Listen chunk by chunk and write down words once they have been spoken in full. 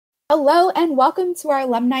Hello and welcome to our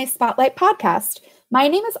Alumni Spotlight podcast. My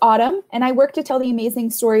name is Autumn and I work to tell the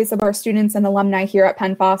amazing stories of our students and alumni here at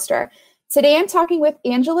Penn Foster. Today I'm talking with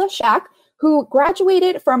Angela Shak, who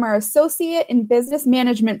graduated from her Associate in Business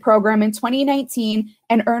Management program in 2019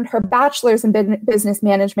 and earned her Bachelor's in Business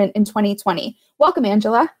Management in 2020. Welcome,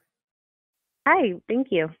 Angela. Hi, thank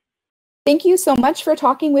you. Thank you so much for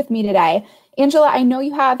talking with me today. Angela, I know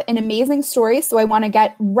you have an amazing story, so I want to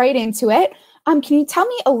get right into it. Can you tell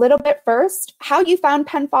me a little bit first how you found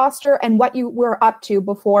Penn Foster and what you were up to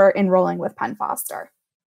before enrolling with Penn Foster?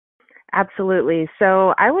 Absolutely.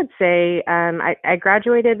 So I would say I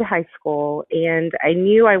graduated high school and I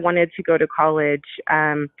knew I wanted to go to college,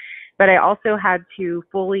 but I also had to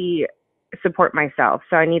fully support myself.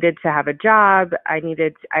 So I needed to have a job.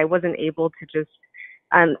 I wasn't able to just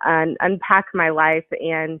unpack my life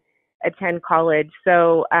and attend college.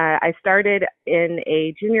 So I started in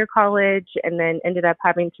a junior college and then ended up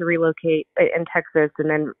having to relocate in Texas and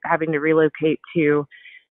then having to relocate to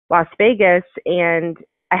Las Vegas. And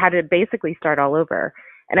I had to basically start all over.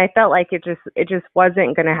 And I felt like it just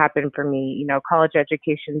wasn't going to happen for me. You know, college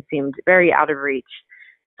education seemed very out of reach.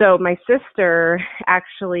 So my sister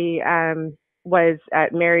actually was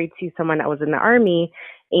married to someone that was in the Army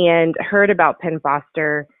and heard about Penn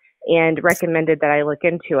Foster and recommended that I look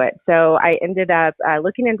into it. So I ended up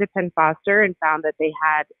looking into Penn Foster and found that they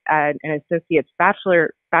had an associate's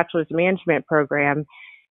bachelor's management program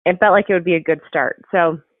and felt like it would be a good start.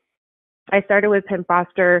 So I started with Penn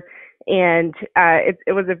Foster and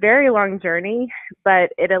it was a very long journey,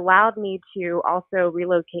 but it allowed me to also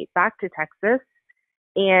relocate back to Texas.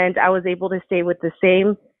 And I was able to stay with the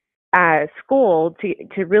same school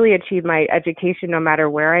to really achieve my education no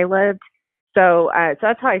matter where I lived. So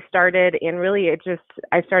that's how I started, and really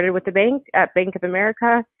I started with the bank at Bank of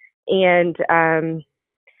America, and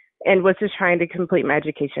was just trying to complete my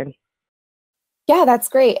education. Yeah, that's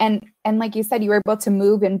great. And like you said, you were able to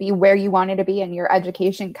move and be where you wanted to be, and your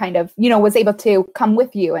education kind of, was able to come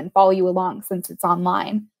with you and follow you along since it's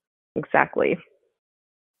online. Exactly.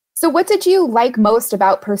 So what did you like most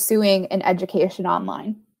about pursuing an education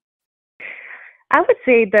online? I would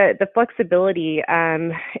say the flexibility,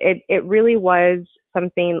 it really was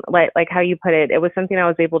something like how you put it. It was something I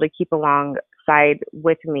was able to keep alongside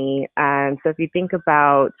with me. So if you think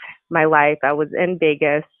about my life, I was in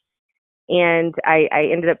Vegas and I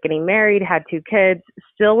ended up getting married, had 2 kids,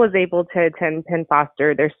 still was able to attend Penn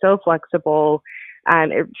Foster. They're so flexible.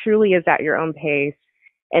 It truly is at your own pace.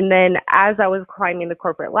 And then as I was climbing the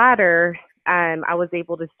corporate ladder, I was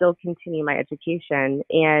able to still continue my education.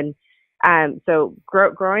 And so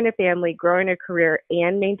growing a family, growing a career,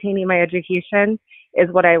 and maintaining my education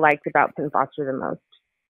is what I liked about Penn Foster the most.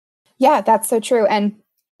 Yeah, that's so true. And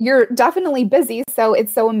you're definitely busy. So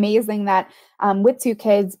it's so amazing that with 2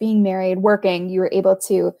 kids, being married, working, you were able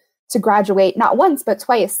to graduate not once, but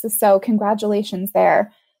twice. So congratulations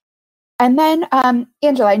there. And then,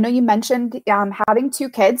 Angela, I know you mentioned having 2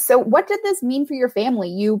 kids. So what did this mean for your family,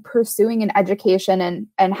 you pursuing an education,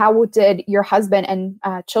 and how did your husband and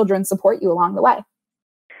children support you along the way?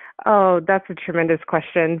 Oh, that's a tremendous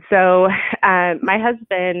question. So my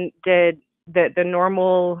husband did the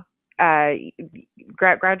normal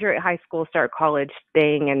graduate high school, start college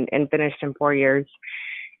thing and finished in 4 years.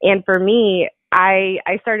 And for me, I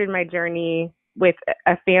started my journey with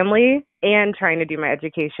a family and trying to do my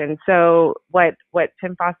education. So what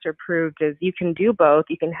Penn Foster proved is you can do both,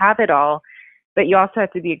 you can have it all, but you also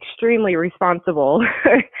have to be extremely responsible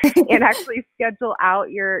and actually schedule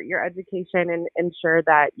out your education and ensure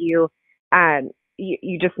that you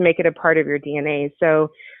just make it a part of your DNA. So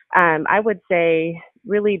I would say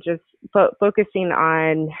really just focusing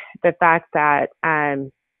on the fact that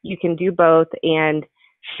you can do both and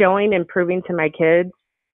showing and proving to my kids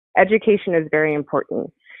education is very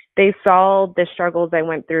important. They saw the struggles I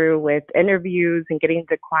went through with interviews and getting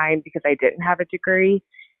declined because I didn't have a degree.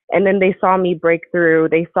 And then they saw me break through.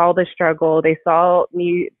 They saw the struggle. They saw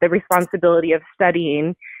me, the responsibility of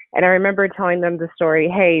studying. And I remember telling them the story,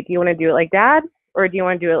 hey, do you want to do it like dad or do you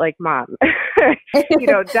want to do it like mom?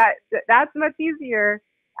 That's much easier.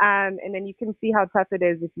 And then you can see how tough it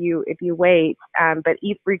is if you wait. But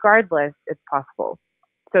regardless, it's possible.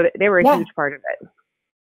 So they were a huge part of it.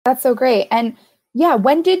 That's so great. And yeah,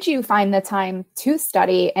 when did you find the time to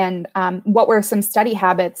study, and what were some study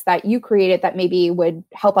habits that you created that maybe would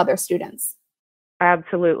help other students?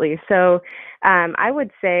 Absolutely. So I would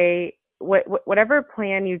say whatever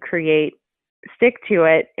plan you create, stick to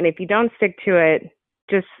it. And if you don't stick to it,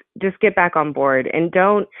 just get back on board and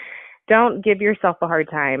don't give yourself a hard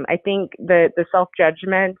time. I think the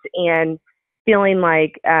self-judgment and feeling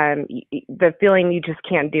like the feeling you just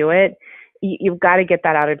can't do it, you've got to get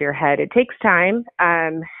that out of your head. It takes time,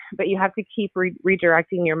 but you have to keep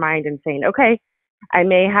redirecting your mind and saying, okay, I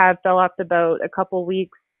may have fell off the boat a couple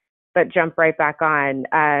weeks, but jump right back on.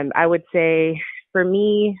 I would say for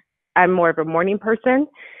me, I'm more of a morning person.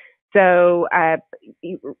 So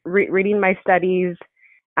reading my studies,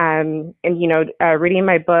 and reading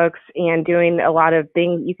my books and doing a lot of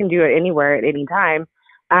things, you can do it anywhere at any time,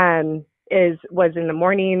 was in the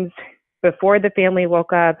mornings before the family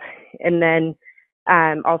woke up, and then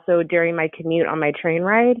also during my commute on my train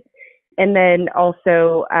ride. And then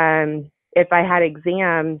also if I had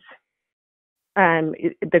exams,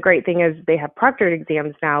 the great thing is they have proctored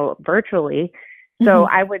exams now virtually. So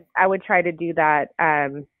I would try to do that,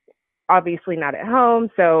 obviously not at home.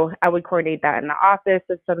 So I would coordinate that in the office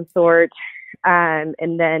of some sort. And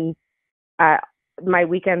then my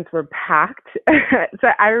weekends were packed. So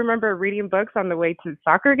I remember reading books on the way to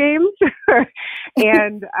soccer games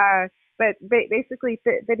and, but basically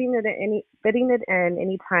fitting it in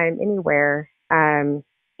anytime, anywhere. And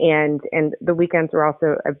the weekends were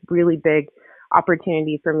also a really big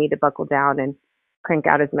opportunity for me to buckle down and crank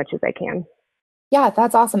out as much as I can. Yeah,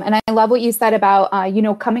 that's awesome. And I love what you said about,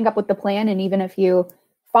 coming up with the plan. And even if you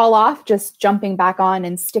fall off, just jumping back on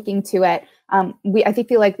and sticking to it. I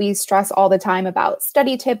feel like we stress all the time about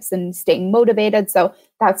study tips and staying motivated. So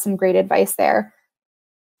that's some great advice there.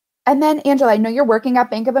 And then, Angela, I know you're working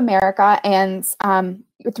at Bank of America, and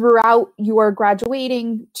throughout your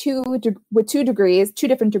graduating with two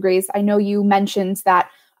different degrees, I know you mentioned that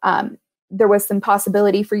there was some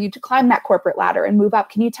possibility for you to climb that corporate ladder and move up.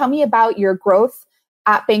 Can you tell me about your growth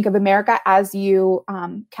at Bank of America as you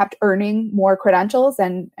kept earning more credentials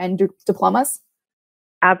and diplomas?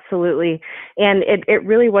 Absolutely. And it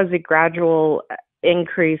really was a gradual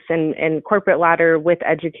increase in corporate ladder with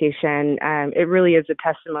education. It really is a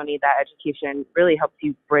testimony that education really helps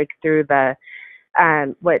you break through the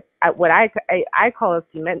what I call a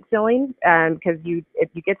cement ceiling, because if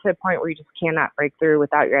you get to a point where you just cannot break through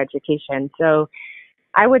without your education. So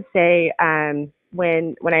I would say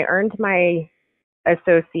when I earned my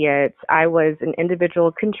associates, I was an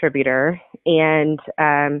individual contributor, and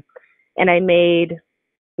I made,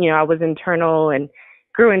 I was internal and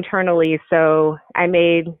grew internally, so I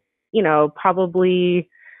made, probably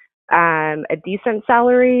a decent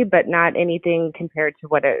salary, but not anything compared to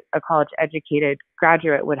what a college educated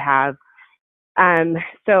graduate would have.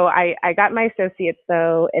 So I got my associates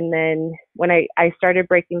though, and then when I started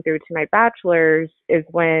breaking through to my bachelor's is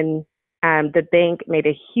when the bank made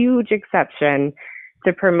a huge exception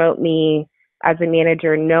to promote me as a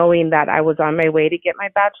manager, knowing that I was on my way to get my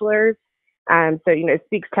bachelor's. So, it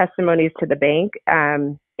speaks testimonies to the bank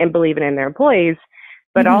and believing in their employees.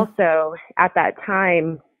 But also at that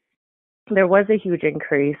time, there was a huge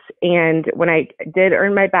increase. And when I did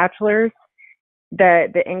earn my bachelor's,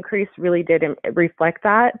 the increase really did reflect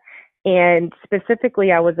that. And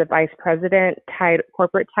specifically, I was a vice president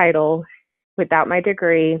corporate title without my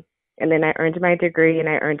degree. And then I earned my degree and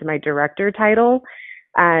I earned my director title.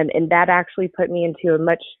 And that actually put me into a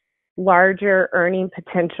much larger earning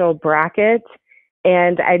potential bracket.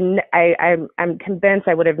 And I'm convinced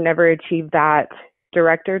I would have never achieved that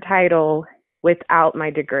director title without my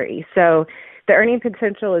degree. So the earning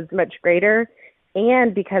potential is much greater.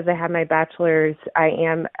 And because I have my bachelor's, I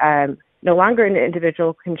am no longer an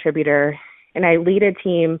individual contributor, and I lead a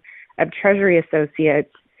team of Treasury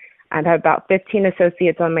associates. I have about 15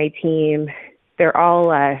 associates on my team. They're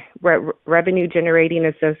all revenue generating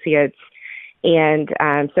associates. And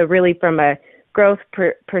so really from a growth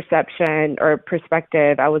perception or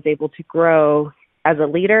perspective, I was able to grow as a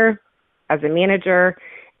leader, as a manager,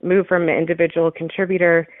 move from an individual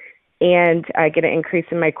contributor, and get an increase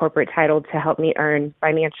in my corporate title to help me earn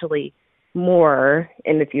financially more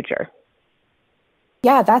in the future.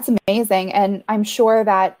 Yeah, that's amazing. And I'm sure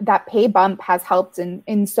that that pay bump has helped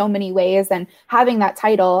in so many ways, and having that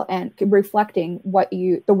title and reflecting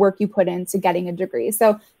the work you put into getting a degree.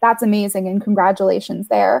 So that's amazing, and congratulations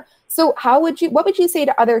there. So what would you say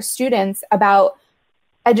to other students about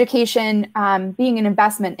education being an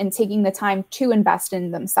investment and taking the time to invest in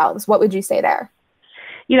themselves? What would you say there?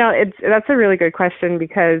 That's a really good question,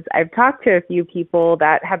 because I've talked to a few people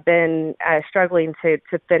that have been struggling to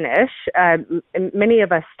finish. Many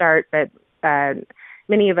of us start, but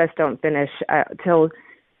many of us don't finish till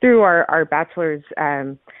through our bachelor's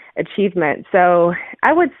achievement. So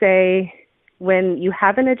I would say when you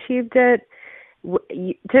haven't achieved it,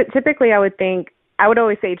 typically I would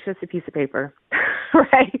always say it's just a piece of paper,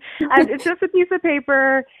 right? It's just a piece of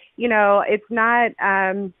paper. It's not.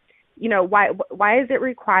 why is it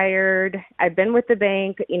required? I've been with the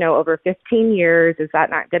bank, over 15 years. Is that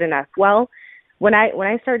not good enough? Well, when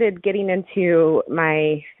I started getting into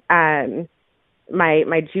my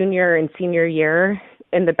my junior and senior year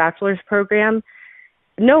in the bachelor's program,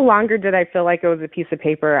 no longer did I feel like it was a piece of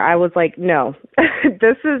paper. I was like, no,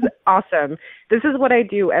 this is awesome. This is what I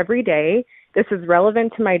do every day. This is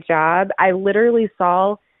relevant to my job. I literally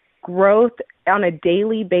saw growth on a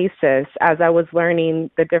daily basis as I was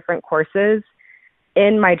learning the different courses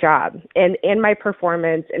in my job and in my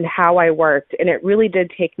performance and how I worked. And it really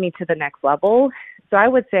did take me to the next level. So I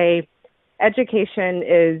would say education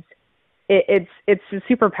is, it's a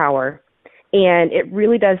superpower, and it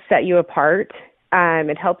really does set you apart.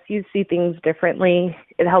 It helps you see things differently.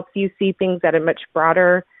 It helps you see things at a much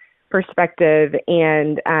broader perspective,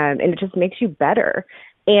 and it just makes you better.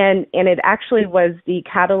 And it actually was the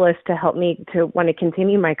catalyst to help me to want to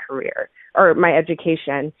continue my career or my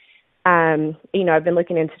education. I've been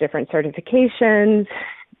looking into different certifications,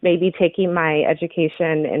 maybe taking my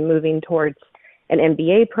education and moving towards an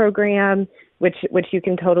MBA program, which you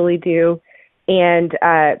can totally do. And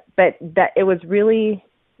but that it was really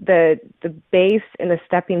the base and the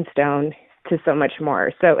stepping stone to so much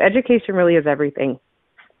more. So education really is everything.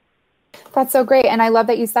 That's so great. And I love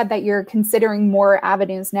that you said that you're considering more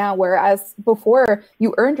avenues now, whereas before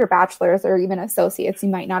you earned your bachelor's or even associates, you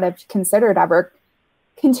might not have considered ever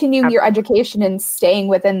continuing your education and staying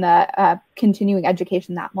within the continuing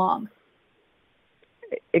education that long.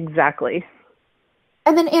 Exactly.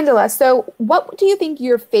 And then Angela, so what do you think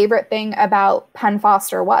your favorite thing about Penn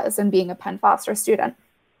Foster was and being a Penn Foster student?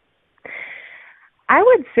 I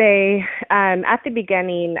would say at the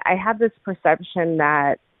beginning, I had this perception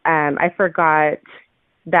that I forgot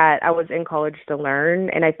that I was in college to learn,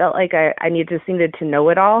 and I felt like I needed to know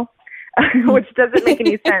it all, which doesn't make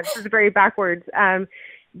any sense. It's very backwards.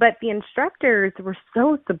 But the instructors were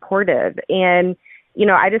so supportive, and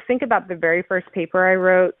I just think about the very first paper I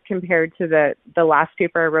wrote compared to the last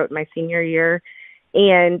paper I wrote my senior year,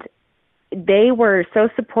 and they were so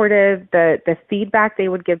supportive. The feedback they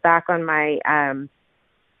would give back on my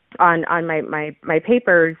on my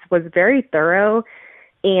papers was very thorough,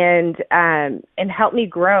 and helped me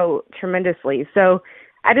grow tremendously. So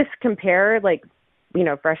I just compare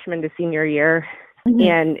freshman to senior year. Mm-hmm.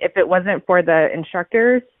 And if it wasn't for the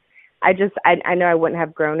instructors, I know I wouldn't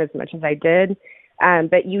have grown as much as I did.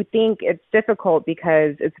 But you think it's difficult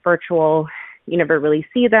because it's virtual. You never really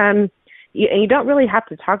see them. And you don't really have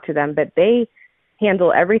to talk to them, but they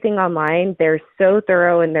handle everything online. They're so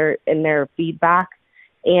thorough in their feedback.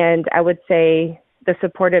 And I would say the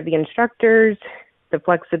support of the instructors, the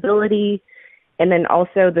flexibility, and then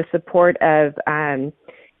also the support of, and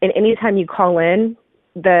anytime you call in,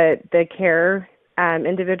 the care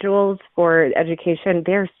individuals for education,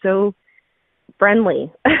 they're so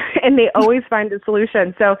friendly and they always find a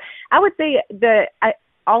solution. So I would say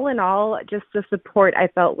all in all, just the support I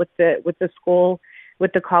felt with the school,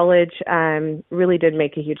 with the college, really did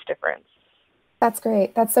make a huge difference. That's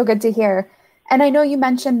great. That's so good to hear. And I know you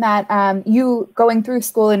mentioned that you going through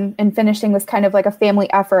school and finishing was kind of like a family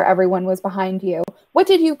effort. Everyone was behind you. What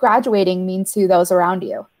did you graduating mean to those around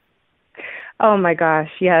you? Oh my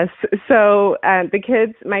gosh, yes. So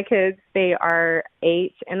my kids, they are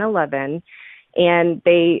 8 and 11, and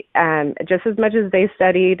they just as much as they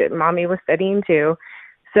studied, mommy was studying too.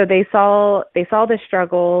 So they saw the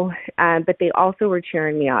struggle, but they also were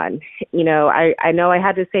cheering me on. I know I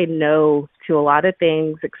had to say no to a lot of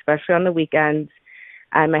things, especially on the weekends.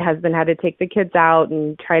 My husband had to take the kids out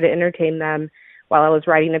and try to entertain them while I was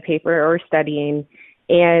writing a paper or studying.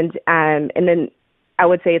 And then I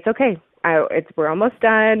would say, it's okay. We're almost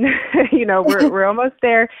done. We're almost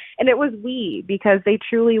there. And it was because they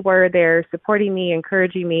truly were there supporting me,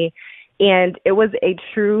 encouraging me. And it was a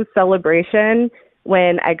true celebration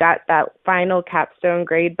when I got that final capstone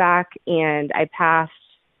grade back and I passed.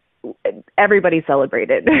 Everybody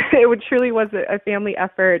celebrated. It truly was a family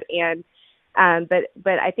effort. And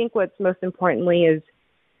but I think what's most importantly is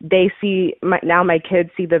they see now my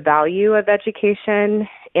kids see the value of education,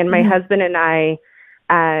 and my husband and I,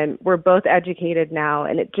 we're both educated now,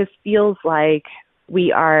 and it just feels like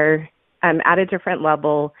we are at a different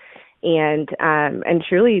level, and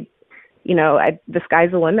truly, the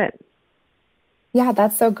sky's the limit. Yeah,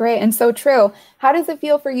 that's so great and so true. How does it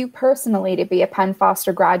feel for you personally to be a Penn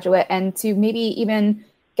Foster graduate and to maybe even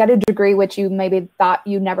get a degree which you maybe thought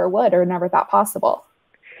you never would or never thought possible?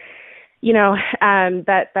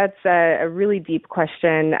 That's a really deep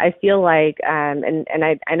question. I feel like, and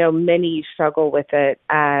I know many struggle with it.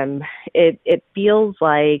 It feels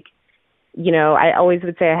like I always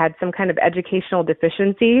would say I had some kind of educational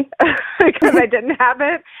deficiency because I didn't have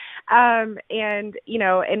it.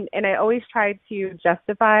 And I always tried to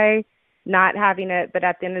justify not having it, but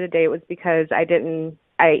at the end of the day, it was because I didn't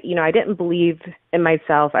believe in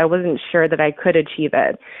myself. I wasn't sure that I could achieve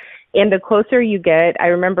it. And the closer you get, I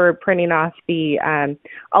remember printing off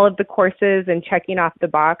all of the courses and checking off the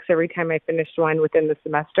box every time I finished one within the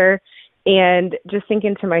semester, and just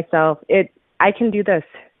thinking to myself, I can do this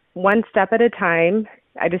one step at a time.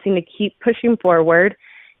 I just need to keep pushing forward,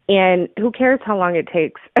 and who cares how long it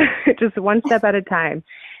takes? Just one step at a time.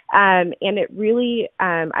 And it really,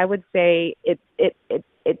 I would say, it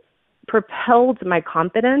propelled my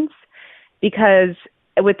confidence, because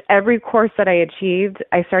with every course that I achieved,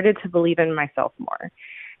 I started to believe in myself more.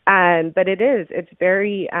 But it's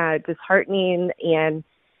very disheartening, and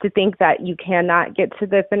to think that you cannot get to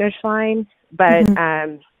the finish line, but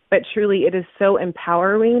truly it is so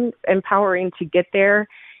empowering to get there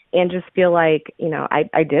and just feel like,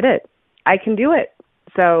 I did it. I can do it.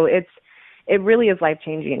 So it really is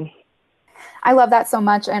life-changing. I love that so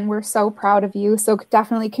much, and we're so proud of you. So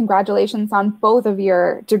definitely congratulations on both of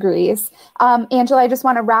your degrees. Angela, I just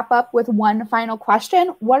want to wrap up with one final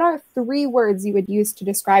question. What are 3 words you would use to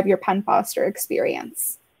describe your Penn Foster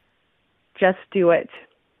experience? Just do it.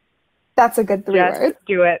 That's a good 3 words. Just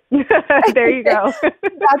do it. There you go.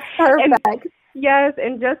 That's perfect. Yes,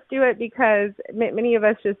 and just do it, because many of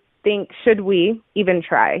us just think, should we even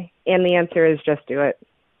try? And the answer is just do it.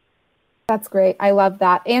 That's great. I love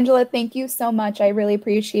that. Angela, thank you so much. I really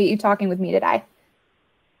appreciate you talking with me today.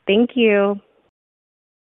 Thank you.